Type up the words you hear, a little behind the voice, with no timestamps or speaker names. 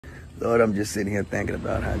Lord, I'm just sitting here thinking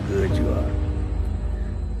about how good you are,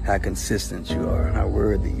 how consistent you are, how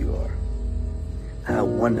worthy you are, how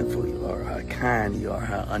wonderful you are, how kind you are,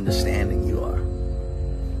 how understanding you are,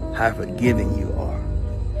 how forgiving you are,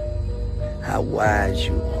 how wise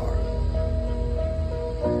you are.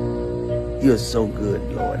 You are so good,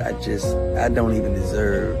 Lord. I don't even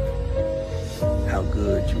deserve how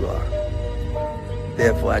good you are.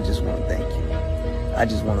 Therefore, I just want to thank you. I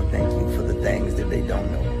just want to thank you for the things that they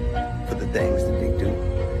don't know, for the things that they do.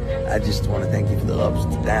 I just want to thank you for the ups,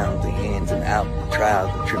 the downs, the ins and outs, the trials,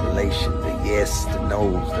 the tribulations, the yes, the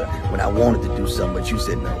no's, when I wanted to do something, but you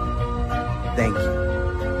said no. Thank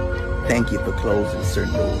you. Thank you for closing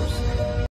certain doors.